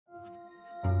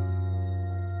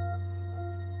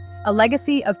A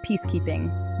legacy of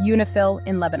peacekeeping, UNIFIL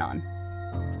in Lebanon.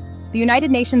 The United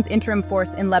Nations Interim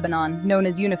Force in Lebanon, known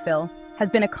as UNIFIL,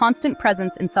 has been a constant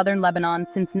presence in southern Lebanon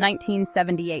since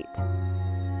 1978.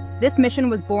 This mission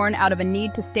was born out of a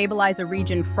need to stabilize a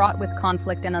region fraught with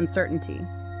conflict and uncertainty.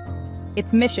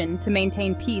 Its mission to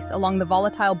maintain peace along the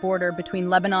volatile border between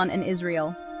Lebanon and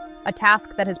Israel, a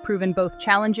task that has proven both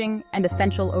challenging and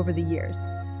essential over the years.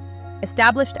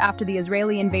 Established after the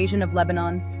Israeli invasion of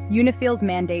Lebanon, UNIFIL's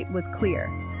mandate was clear: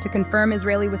 to confirm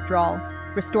Israeli withdrawal,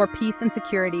 restore peace and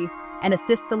security, and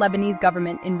assist the Lebanese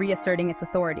government in reasserting its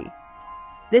authority.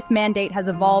 This mandate has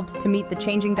evolved to meet the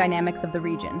changing dynamics of the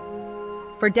region.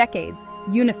 For decades,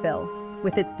 UNIFIL,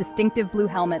 with its distinctive blue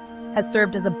helmets, has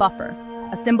served as a buffer,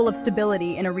 a symbol of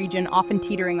stability in a region often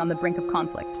teetering on the brink of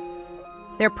conflict.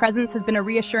 Their presence has been a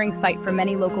reassuring sight for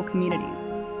many local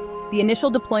communities. The initial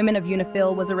deployment of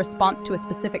UNIFIL was a response to a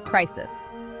specific crisis,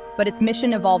 but its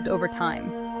mission evolved over time.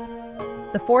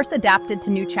 The force adapted to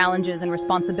new challenges and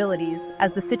responsibilities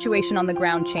as the situation on the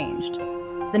ground changed.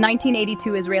 The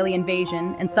 1982 Israeli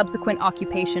invasion and subsequent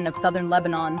occupation of southern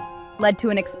Lebanon led to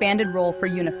an expanded role for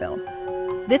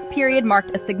UNIFIL. This period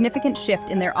marked a significant shift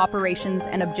in their operations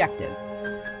and objectives.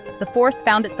 The force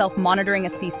found itself monitoring a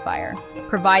ceasefire,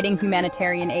 providing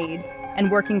humanitarian aid, and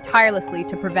working tirelessly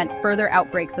to prevent further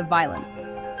outbreaks of violence.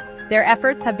 Their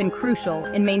efforts have been crucial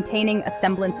in maintaining a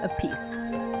semblance of peace.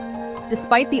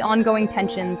 Despite the ongoing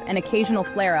tensions and occasional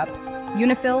flare-ups,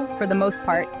 UNIFIL, for the most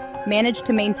part, managed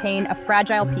to maintain a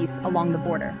fragile peace along the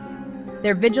border.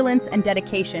 Their vigilance and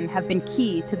dedication have been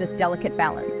key to this delicate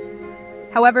balance.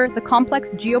 However, the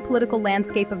complex geopolitical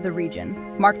landscape of the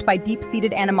region, marked by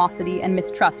deep-seated animosity and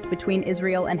mistrust between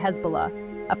Israel and Hezbollah,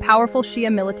 a powerful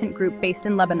Shia militant group based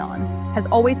in Lebanon, has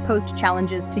always posed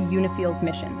challenges to UNIFIL's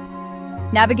mission.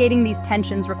 Navigating these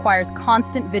tensions requires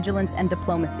constant vigilance and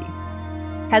diplomacy.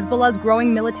 Hezbollah's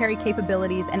growing military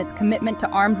capabilities and its commitment to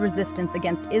armed resistance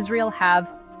against Israel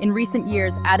have, in recent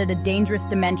years, added a dangerous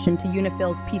dimension to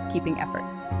UNIFIL's peacekeeping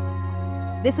efforts.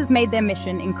 This has made their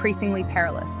mission increasingly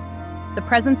perilous. The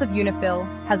presence of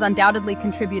UNIFIL has undoubtedly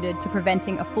contributed to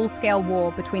preventing a full-scale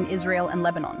war between Israel and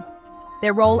Lebanon.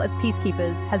 Their role as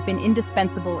peacekeepers has been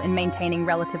indispensable in maintaining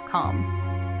relative calm.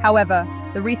 However,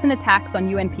 the recent attacks on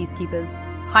UN peacekeepers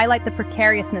highlight the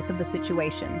precariousness of the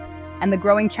situation and the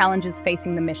growing challenges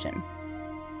facing the mission.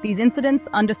 These incidents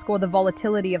underscore the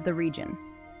volatility of the region.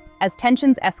 As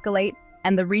tensions escalate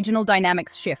and the regional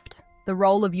dynamics shift, the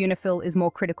role of UNIFIL is more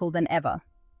critical than ever.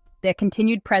 Their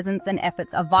continued presence and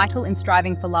efforts are vital in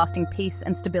striving for lasting peace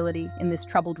and stability in this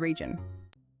troubled region.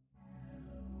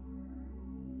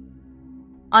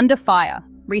 Under fire,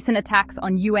 recent attacks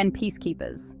on UN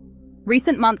peacekeepers.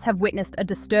 Recent months have witnessed a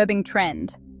disturbing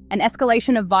trend, an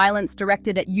escalation of violence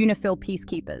directed at UNIFIL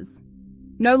peacekeepers.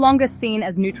 No longer seen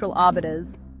as neutral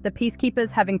arbiters, the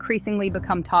peacekeepers have increasingly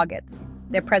become targets,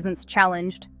 their presence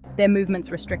challenged, their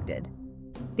movements restricted.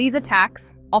 These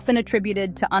attacks, often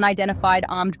attributed to unidentified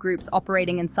armed groups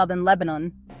operating in southern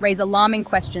Lebanon, raise alarming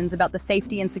questions about the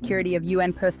safety and security of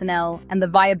UN personnel and the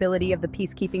viability of the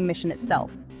peacekeeping mission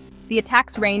itself. The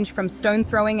attacks range from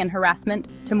stone-throwing and harassment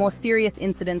to more serious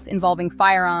incidents involving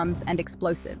firearms and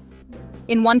explosives.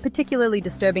 In one particularly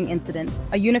disturbing incident,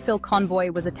 a UNIFIL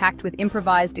convoy was attacked with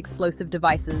improvised explosive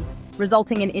devices,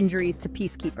 resulting in injuries to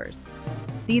peacekeepers.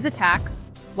 These attacks,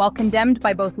 while condemned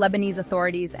by both Lebanese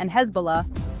authorities and Hezbollah,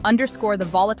 underscore the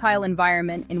volatile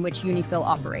environment in which UNIFIL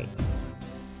operates.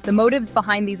 The motives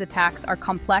behind these attacks are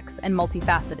complex and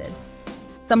multifaceted.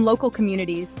 Some local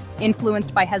communities,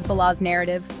 influenced by Hezbollah's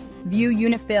narrative, view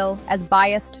UNIFIL as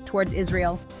biased towards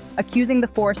Israel, accusing the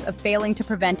force of failing to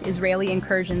prevent Israeli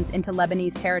incursions into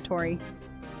Lebanese territory.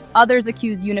 Others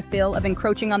accuse UNIFIL of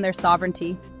encroaching on their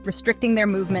sovereignty, restricting their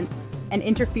movements, and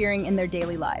interfering in their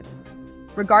daily lives.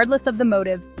 Regardless of the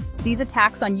motives, these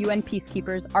attacks on UN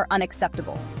peacekeepers are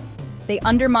unacceptable. They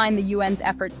undermine the UN's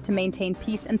efforts to maintain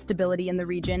peace and stability in the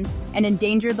region and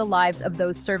endanger the lives of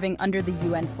those serving under the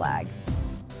UN flag.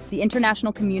 The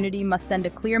international community must send a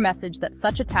clear message that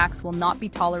such attacks will not be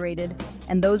tolerated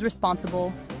and those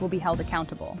responsible will be held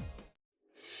accountable.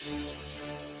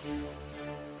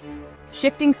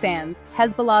 Shifting sands,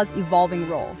 Hezbollah's evolving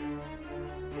role.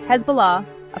 Hezbollah,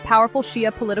 a powerful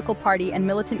Shia political party and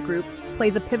militant group,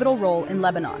 plays a pivotal role in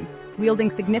Lebanon, wielding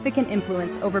significant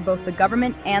influence over both the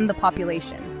government and the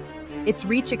population. Its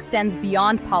reach extends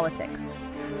beyond politics,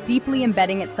 deeply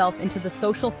embedding itself into the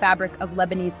social fabric of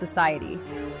Lebanese society.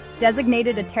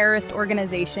 Designated a terrorist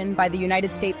organization by the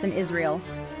United States and Israel,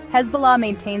 Hezbollah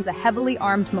maintains a heavily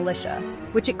armed militia,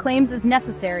 which it claims is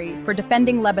necessary for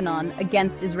defending Lebanon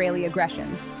against Israeli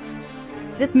aggression.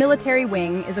 This military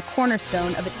wing is a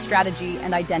cornerstone of its strategy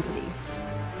and identity.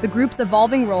 The group's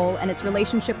evolving role and its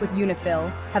relationship with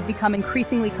UNIFIL have become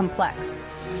increasingly complex,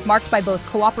 marked by both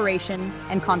cooperation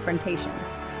and confrontation.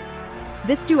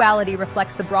 This duality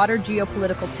reflects the broader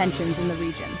geopolitical tensions in the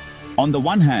region. On the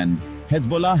one hand,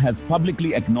 Hezbollah has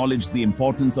publicly acknowledged the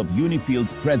importance of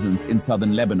UNIFIL's presence in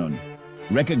southern Lebanon,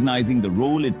 recognizing the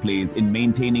role it plays in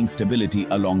maintaining stability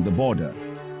along the border.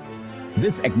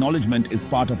 This acknowledgement is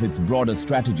part of its broader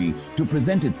strategy to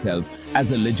present itself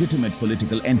as a legitimate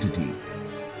political entity.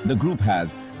 The group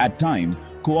has, at times,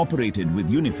 cooperated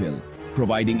with UNIFIL,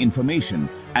 providing information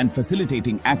and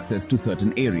facilitating access to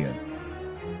certain areas.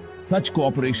 Such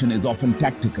cooperation is often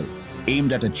tactical,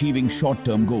 aimed at achieving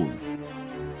short-term goals.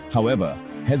 However,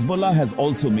 Hezbollah has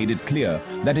also made it clear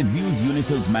that it views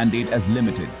UNIFIL's mandate as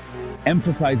limited,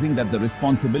 emphasizing that the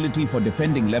responsibility for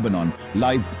defending Lebanon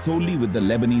lies solely with the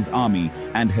Lebanese army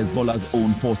and Hezbollah's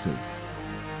own forces.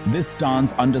 This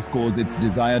stance underscores its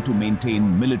desire to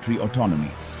maintain military autonomy.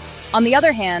 On the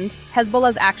other hand,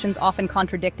 Hezbollah's actions often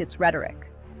contradict its rhetoric.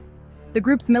 The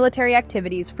group's military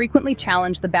activities frequently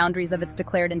challenge the boundaries of its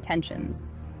declared intentions.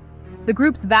 The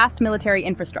group's vast military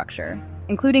infrastructure,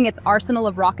 including its arsenal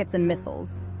of rockets and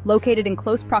missiles, located in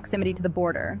close proximity to the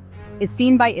border, is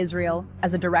seen by Israel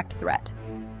as a direct threat.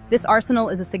 This arsenal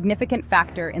is a significant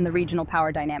factor in the regional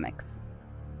power dynamics.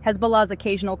 Hezbollah's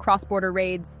occasional cross-border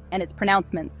raids and its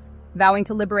pronouncements, vowing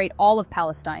to liberate all of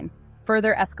Palestine,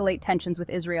 further escalate tensions with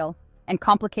Israel and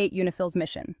complicate UNIFIL's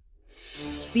mission.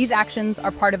 These actions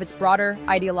are part of its broader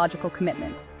ideological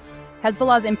commitment.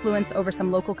 Hezbollah's influence over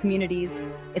some local communities,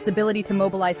 its ability to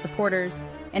mobilize supporters,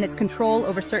 and its control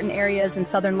over certain areas in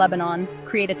southern Lebanon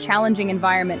create a challenging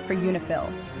environment for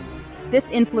UNIFIL. This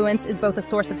influence is both a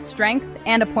source of strength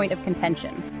and a point of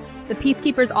contention. The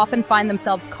peacekeepers often find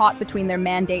themselves caught between their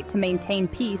mandate to maintain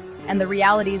peace and the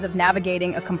realities of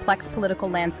navigating a complex political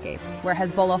landscape where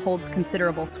Hezbollah holds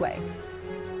considerable sway.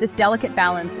 This delicate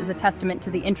balance is a testament to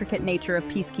the intricate nature of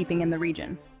peacekeeping in the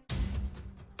region.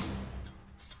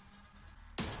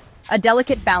 A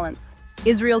delicate balance: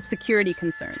 Israel's security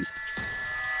concerns.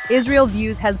 Israel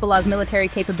views Hezbollah's military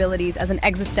capabilities as an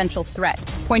existential threat,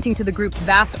 pointing to the group's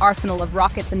vast arsenal of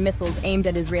rockets and missiles aimed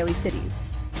at Israeli cities.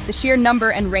 The sheer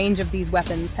number and range of these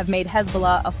weapons have made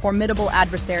Hezbollah a formidable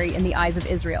adversary in the eyes of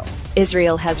Israel.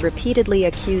 Israel has repeatedly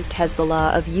accused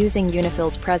Hezbollah of using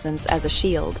UNIFIL's presence as a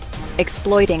shield,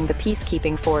 exploiting the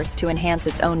peacekeeping force to enhance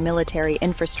its own military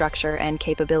infrastructure and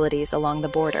capabilities along the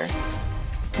border.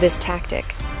 This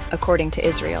tactic, according to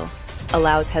Israel,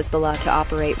 allows Hezbollah to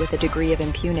operate with a degree of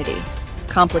impunity,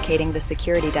 complicating the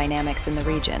security dynamics in the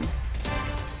region.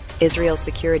 Israel's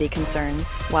security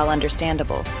concerns, while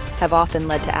understandable, have often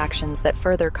led to actions that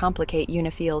further complicate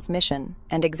UNIFIL's mission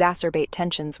and exacerbate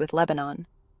tensions with Lebanon.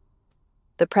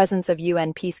 The presence of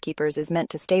UN peacekeepers is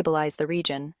meant to stabilize the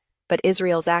region, but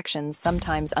Israel's actions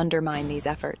sometimes undermine these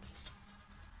efforts.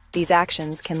 These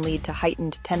actions can lead to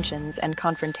heightened tensions and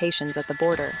confrontations at the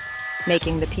border,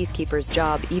 making the peacekeepers'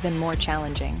 job even more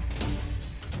challenging.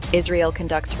 Israel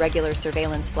conducts regular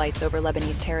surveillance flights over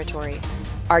Lebanese territory,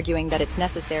 arguing that it's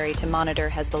necessary to monitor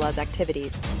Hezbollah's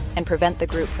activities and prevent the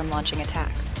group from launching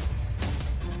attacks.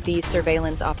 These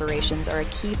surveillance operations are a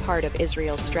key part of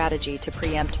Israel's strategy to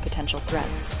preempt potential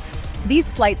threats.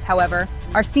 These flights, however,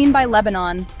 are seen by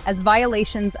Lebanon as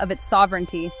violations of its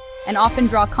sovereignty and often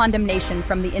draw condemnation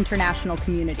from the international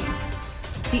community.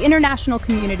 The international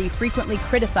community frequently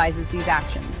criticizes these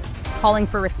actions, calling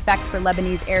for respect for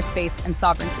Lebanese airspace and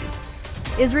sovereignty.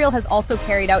 Israel has also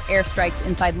carried out airstrikes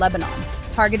inside Lebanon,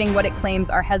 targeting what it claims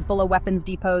are Hezbollah weapons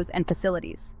depots and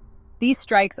facilities. These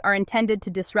strikes are intended to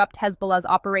disrupt Hezbollah's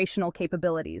operational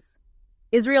capabilities.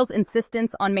 Israel's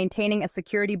insistence on maintaining a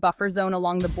security buffer zone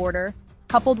along the border,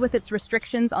 coupled with its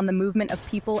restrictions on the movement of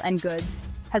people and goods,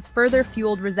 has further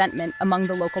fueled resentment among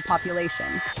the local population.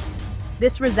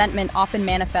 This resentment often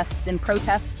manifests in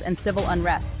protests and civil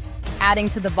unrest, adding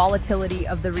to the volatility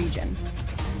of the region.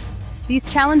 These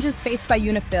challenges faced by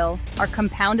UNIFIL are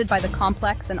compounded by the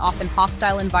complex and often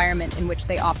hostile environment in which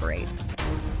they operate.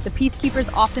 The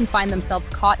peacekeepers often find themselves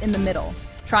caught in the middle,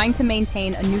 trying to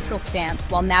maintain a neutral stance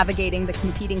while navigating the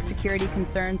competing security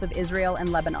concerns of Israel and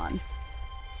Lebanon.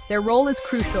 Their role is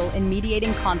crucial in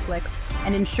mediating conflicts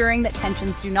and ensuring that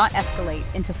tensions do not escalate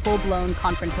into full-blown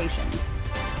confrontations.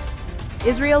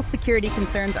 Israel's security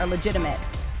concerns are legitimate,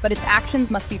 but its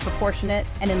actions must be proportionate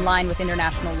and in line with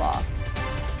international law.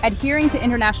 Adhering to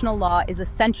international law is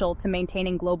essential to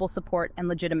maintaining global support and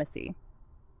legitimacy.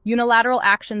 Unilateral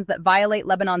actions that violate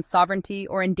Lebanon's sovereignty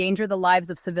or endanger the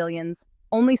lives of civilians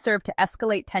only serve to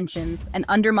escalate tensions and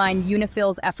undermine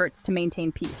UNIFIL's efforts to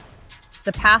maintain peace.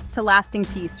 The path to lasting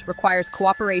peace requires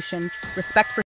cooperation, respect for